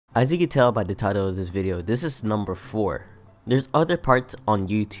As you can tell by the title of this video, this is number 4. There's other parts on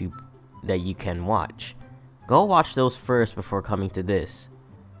YouTube that you can watch. Go watch those first before coming to this.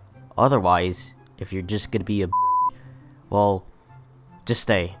 Otherwise, if you're just gonna be a well, just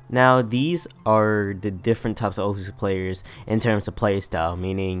stay. Now, these are the different types of Aoiyuuki players in terms of playstyle,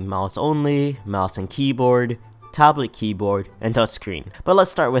 meaning mouse only, mouse and keyboard, tablet keyboard, and touchscreen. But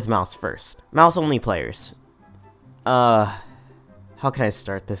let's start with mouse first. Mouse only players. How can I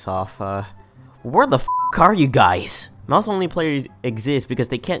start this off? Where the f are you guys? Mouse only players exist because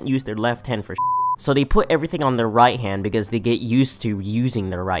they can't use their left hand for so they put everything on their right hand because they get used to using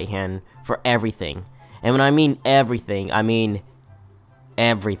their right hand for everything. And when I mean everything, I mean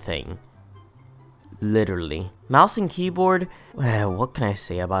everything. Literally. Mouse and keyboard, what can I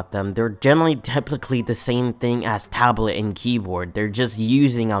say about them? They're generally typically the same thing as tablet and keyboard. They're just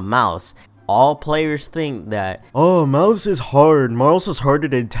using a mouse. All players think that, oh, mouse is hard. Mouse is harder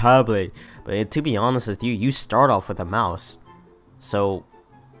than tablet. But to be honest with you, you start off with a mouse. So,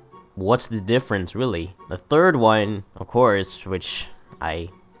 what's the difference really? The third one, of course, which I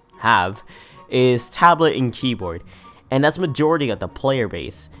have, is tablet and keyboard. And that's majority of the player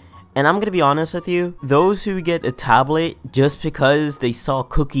base. And I'm gonna be honest with you, those who get a tablet just because they saw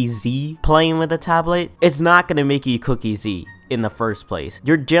Cookie Z playing with a tablet, it's not gonna make you Cookie Z in the first place.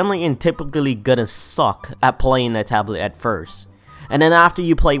 You're generally and typically gonna suck at playing a tablet at first. And then after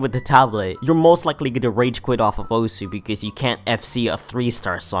you play with the tablet, you're most likely gonna rage quit off of Osu because you can't FC a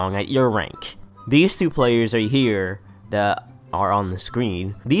 3-star song at your rank. These two players right here that are on the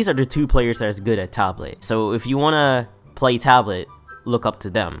screen, these are the two players that are good at tablet. So if you wanna play tablet, look up to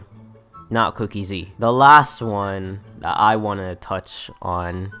them, not Cookie Z. The last one that I wanna touch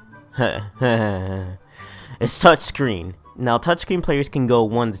on is touchscreen. Now, touchscreen players can go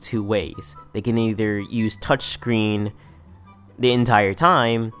one of 2 ways. They can either use touchscreen the entire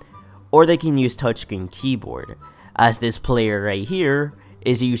time, or they can use touchscreen keyboard, as this player right here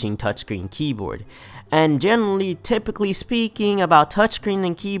is using touchscreen keyboard. And generally, typically speaking about touchscreen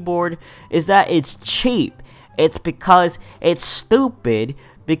and keyboard is that it's cheap. It's because it's stupid,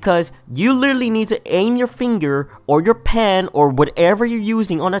 because you literally need to aim your finger or your pen or whatever you're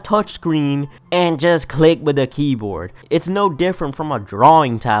using on a touchscreen and just click with the keyboard. It's no different from a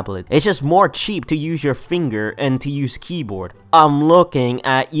drawing tablet. It's just more cheap to use your finger and to use keyboard. I'm looking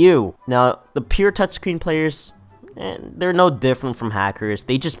at you. Now, the pure touchscreen players, they're no different from hackers.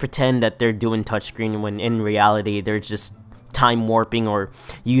 They just pretend that they're doing touchscreen when in reality they're just time warping or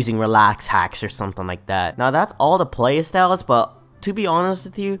using relax hacks or something like that. Now, that's all the play styles, but to be honest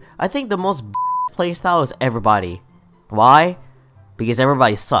with you, I think the most playstyle is everybody. Why? Because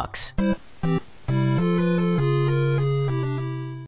everybody sucks.